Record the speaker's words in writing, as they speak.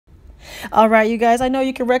All right, you guys, I know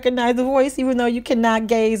you can recognize the voice, even though you cannot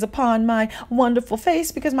gaze upon my wonderful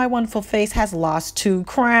face, because my wonderful face has lost 2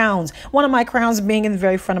 crowns. One of my crowns being in the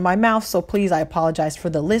very front of my mouth. So please, I apologize for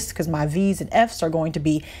the list, because my V's and F's are going to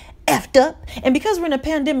be effed up. And because we're in a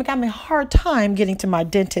pandemic, I'm having a hard time getting to my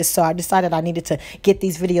dentist. So I decided I needed to get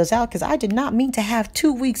these videos out, because I did not mean to have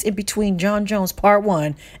 2 weeks in between Jon Jones Part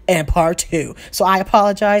 1 and Part 2. So I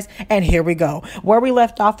apologize. And here we go. Where we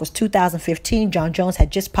left off was 2015. Jon Jones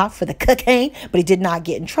had just popped for the cocaine, but he did not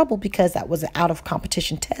get in trouble because that was an out of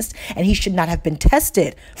competition test, and he should not have been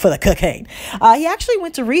tested for the cocaine. He actually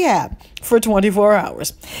went to rehab for 24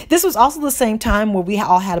 hours. This was also the same time where we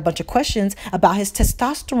all had a bunch of questions about his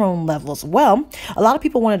testosterone levels. Well, a lot of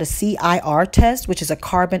people wanted a CIR test, which is a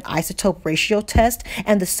carbon isotope ratio test,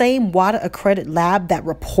 and the same WADA accredited lab that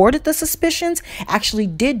reported the suspicions actually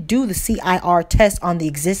did do the CIR test on the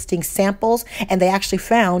existing samples, and they actually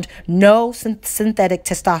found no synthetic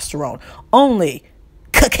testosterone, only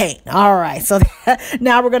cocaine. All right, so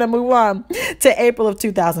now we're going to move on to April of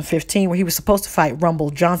 2015, where he was supposed to fight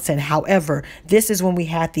Rumble Johnson. However, this is when we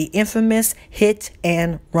had the infamous hit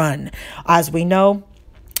and run. As we know,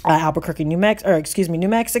 Albuquerque, New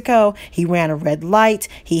Mexico. He ran a red light.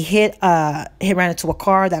 He ran into a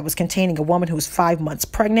car that was containing a woman who was 5 months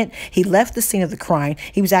pregnant. He left the scene of the crime.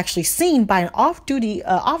 He was actually seen by an off-duty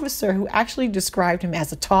officer who actually described him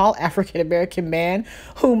as a tall African-American man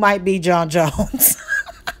who might be Jon Jones.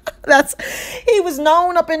 He was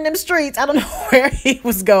known up in them streets. I don't know where he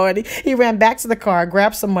was going. He ran back to the car,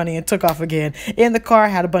 grabbed some money, and took off again. In the car,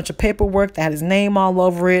 had a bunch of paperwork that had his name all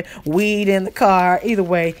over it, weed in the car. Either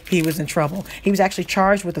way, he was in trouble. He was actually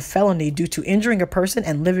charged with a felony due to injuring a person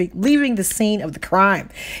and leaving the scene of the crime.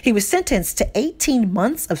 He was sentenced to 18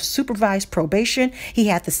 months of supervised probation. He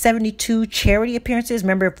had the 72 charity appearances.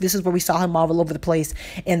 Remember, this is where we saw him all over the place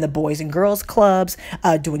in the Boys and Girls Clubs,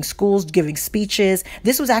 doing schools, giving speeches.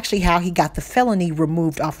 This was actually how he got the felony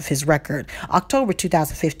removed off of his record. October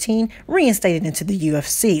 2015, reinstated into the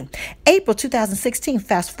UFC. April 2016,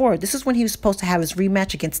 fast forward. This is when he was supposed to have his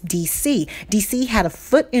rematch against DC. DC had a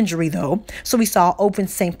foot injury though, so we saw Open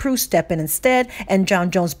St. Preux step in instead, and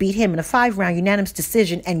Jon Jones beat him in a 5-round unanimous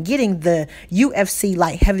decision and getting the UFC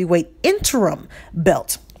light heavyweight interim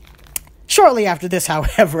belt. Shortly after this,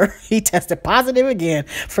 however, he tested positive again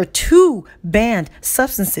for 2 banned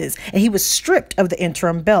substances, and he was stripped of the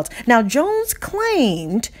interim belt. Now, Jones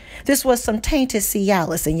claimed this was some tainted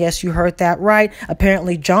Cialis, and yes, you heard that right.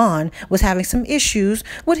 Apparently, Jon was having some issues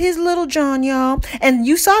with his little John, y'all. And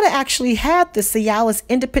USADA actually had the Cialis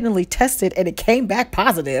independently tested, and it came back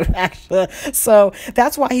positive, actually. So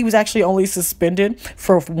that's why he was actually only suspended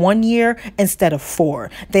for 1 year instead of 4.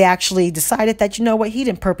 They actually decided that, you know what, he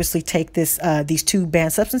didn't purposely take these 2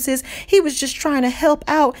 banned substances. He was just trying to help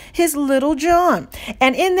out his little John.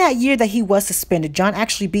 And in that year that he was suspended, Jon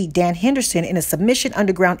actually beat Dan Henderson in a submission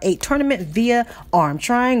underground 8 tournament via arm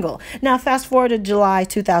triangle. Now, fast forward to July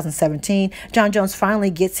 2017, Jon Jones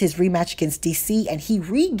finally gets his rematch against DC, and he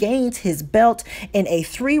regains his belt in a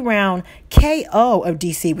 3-round KO of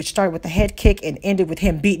DC, which started with a head kick and ended with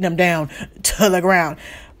him beating him down to the ground.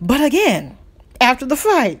 But again, after the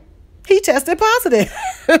fight, he tested positive,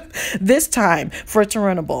 this time for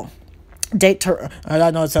Turinabol.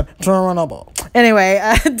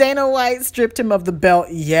 Anyway, Dana White stripped him of the belt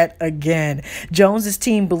yet again. Jones's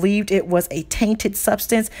team believed it was a tainted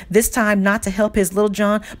substance, this time not to help his little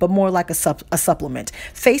John, but more like a supplement.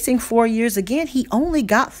 Facing 4 years again, he only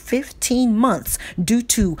got 15 months due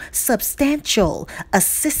to substantial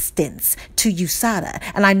assistance to USADA.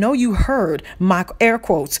 And I know you heard my air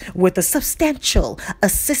quotes with the substantial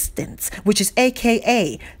assistance, which is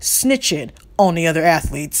AKA snitching on the other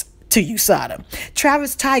athletes to USADA.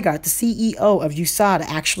 Travis Tygart, the CEO of USADA,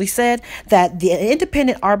 actually said that the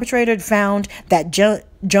independent arbitrator found that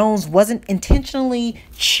Jones wasn't intentionally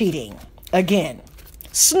cheating. Again,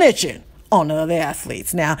 snitching on other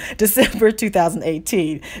athletes. Now, December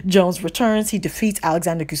 2018, Jones returns. He defeats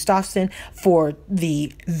Alexander Gustafsson for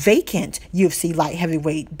the vacant UFC light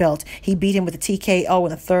heavyweight belt. He beat him with a TKO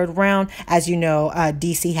in the 3rd round. As you know,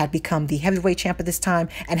 DC had become the heavyweight champ at this time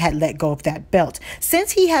and had let go of that belt.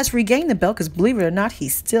 Since he has regained the belt, because believe it or not, he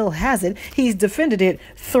still has it, he's defended it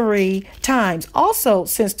 3 times. Also,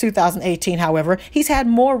 since 2018, however, he's had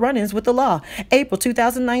more run-ins with the law. April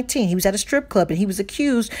 2019, he was at a strip club and he was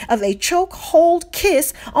accused of a choke chokehold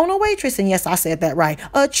kiss on a waitress. And yes, I said that right.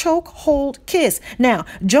 A chokehold kiss. Now,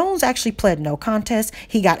 Jones actually pled no contest.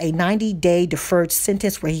 He got a 90-day deferred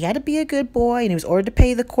sentence where he had to be a good boy and he was ordered to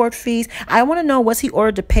pay the court fees. I want to know, was he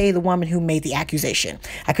ordered to pay the woman who made the accusation?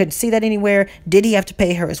 I couldn't see that anywhere. Did he have to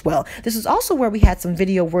pay her as well? This is also where we had some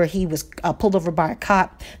video where he was pulled over by a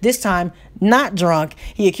cop, this time not drunk.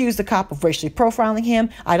 He accused the cop of racially profiling him.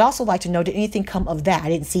 I'd also like to know, did anything come of that? I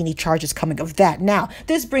didn't see any charges coming of that. Now,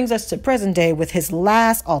 this brings us to present day with his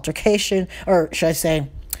last altercation, or should I say,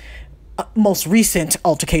 most recent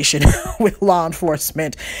altercation with law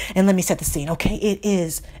enforcement. And let me set the scene. Okay, it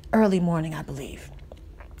is early morning, I believe.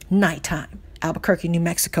 Nighttime, Albuquerque, New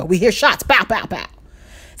Mexico. We hear shots, pow, pow, pow.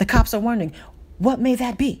 The cops are wondering, what may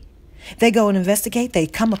that be? They go and investigate. They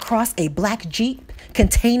come across a black Jeep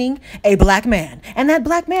containing a black man. And that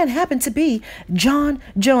black man happened to be Jon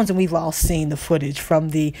Jones. And we've all seen the footage from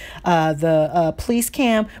the police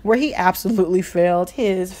cam where he absolutely failed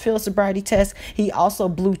his field sobriety test. He also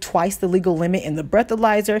blew twice the legal limit in the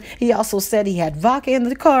breathalyzer. He also said he had vodka in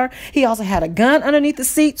the car. He also had a gun underneath the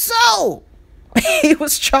seat. So he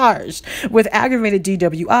was charged with aggravated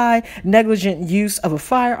DWI, negligent use of a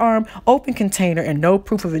firearm, open container, and no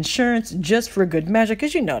proof of insurance, just for good measure,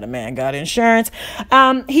 because you know the man got insurance.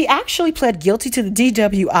 He actually pled guilty to the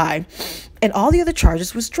DWI, and all the other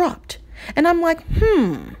charges was dropped. And I'm like,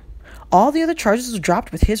 all the other charges were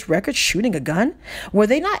dropped with his record shooting a gun? Were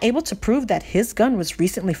they not able to prove that his gun was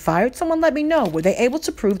recently fired? Someone let me know. Were they able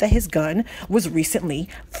to prove that his gun was recently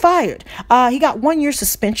fired? He got 1 year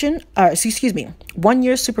suspension, 1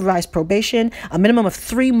 year supervised probation, a minimum of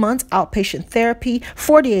 3 months outpatient therapy,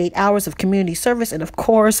 48 hours of community service, and of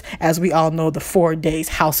course, as we all know, the 4 days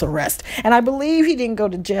house arrest. And I believe he didn't go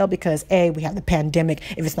to jail because we have the pandemic.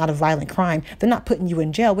 If it's not a violent crime, they're not putting you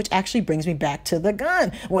in jail, which actually brings me back to the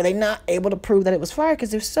gun. Were they not able to prove that it was fired?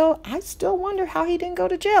 Because if so, I still wonder how he didn't go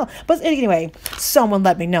to jail. But anyway, someone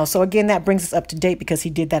let me know. So again, that brings us up to date because he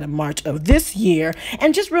did that in March of this year.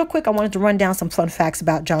 And just real quick, I wanted to run down some fun facts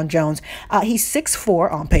about Jon Jones. He's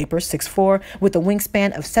 6'4" on paper, 6'4", with a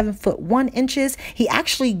wingspan of 7'1". He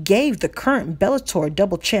actually gave the current Bellator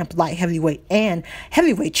double champ light heavyweight and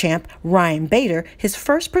heavyweight champ Ryan Bader his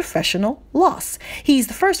first professional loss. He's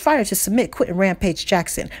the first fighter to submit Quentin Rampage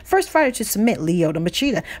Jackson, first fighter to submit Lyoto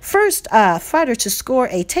Machida, first fighter to score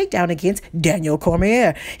a takedown against Daniel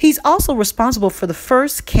Cormier. He's also responsible for the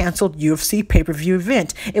first canceled UFC pay-per-view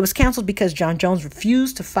event. It was canceled because Jon Jones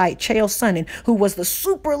refused to fight Chael Sonnen, who was the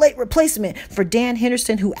super late replacement for Dan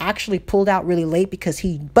Henderson, who actually pulled out really late because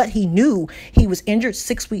he knew he was injured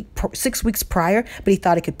 6 weeks prior, but he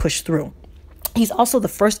thought he could push through. He's also the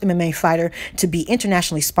first MMA fighter to be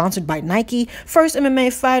internationally sponsored by Nike, first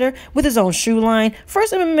MMA fighter with his own shoe line,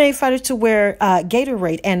 first MMA fighter to wear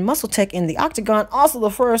Gatorade and Muscle Tech in the octagon, also the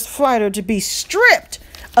first fighter to be stripped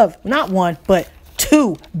of not one, but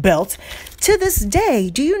 2 belts. To this day,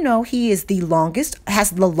 do you know he has the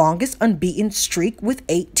longest unbeaten streak with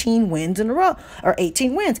 18 wins in a row, or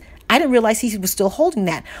 18 wins. I didn't realize he was still holding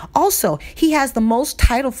that. Also, he has the most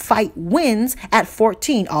title fight wins at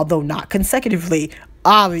 14, although not consecutively,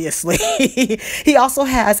 obviously. He also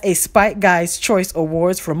has a Spike Guy's Choice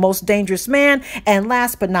Awards for Most Dangerous Man. And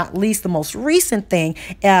last but not least, the most recent thing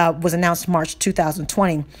was announced March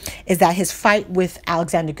 2020, is that his fight with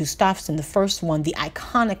Alexander Gustafsson, the first one, the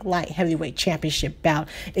iconic light heavyweight championship bout,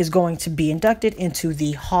 is going to be inducted into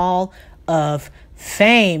the Hall of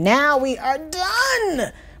Fame. Now we are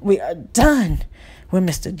done. We are done with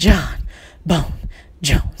Mr. Jon Bone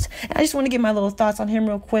Jones. And I just want to get my little thoughts on him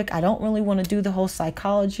real quick. I don't really want to do the whole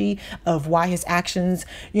psychology of why his actions,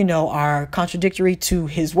 are contradictory to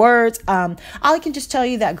his words. I can just tell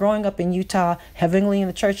you that growing up in Utah, heavily in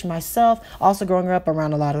the church myself, also growing up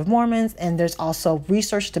around a lot of Mormons, and there's also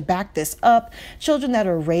research to back this up. Children that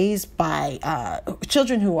are raised by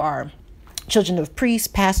children who are children of priests,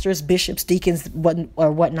 pastors, bishops, deacons,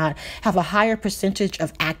 whatnot, have a higher percentage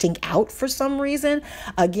of acting out for some reason.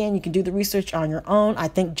 Again, you can do the research on your own. I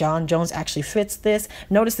think Jon Jones actually fits this.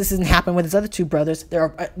 Notice this doesn't happen with his other 2 brothers.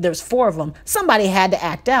 There's 4 of them. Somebody had to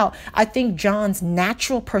act out. I think Jon's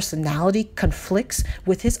natural personality conflicts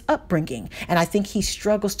with his upbringing, and I think he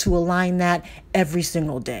struggles to align that every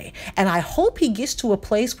single day. And I hope he gets to a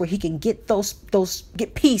place where he can get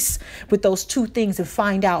get peace with those 2 things and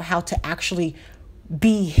find out how to actually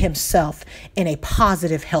be himself in a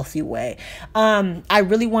positive, healthy way. I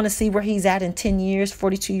really want to see where he's at in 10 years,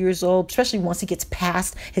 42 years old, especially once he gets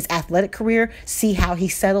past his athletic career, see how he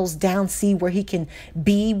settles down, see where he can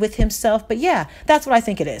be with himself. But yeah, that's what I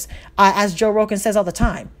think it is. As Joe Rogan says all the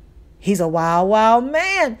time, He's a wild, wild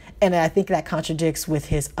man. And I think that contradicts with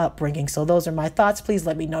his upbringing. So those are my thoughts. Please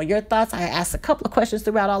let me know your thoughts. I asked a couple of questions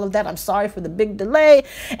throughout all of that. I'm sorry for the big delay.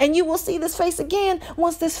 And you will see this face again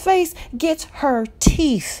once this face gets her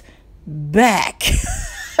teeth back.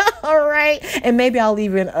 All right. And maybe I'll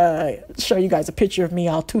even show you guys a picture of me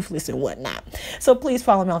all toothless and whatnot. So please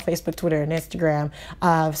follow me on Facebook, Twitter, and Instagram.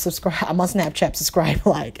 Subscribe. I'm on Snapchat. Subscribe,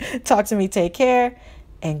 like. Talk to me. Take care.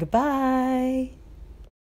 And goodbye.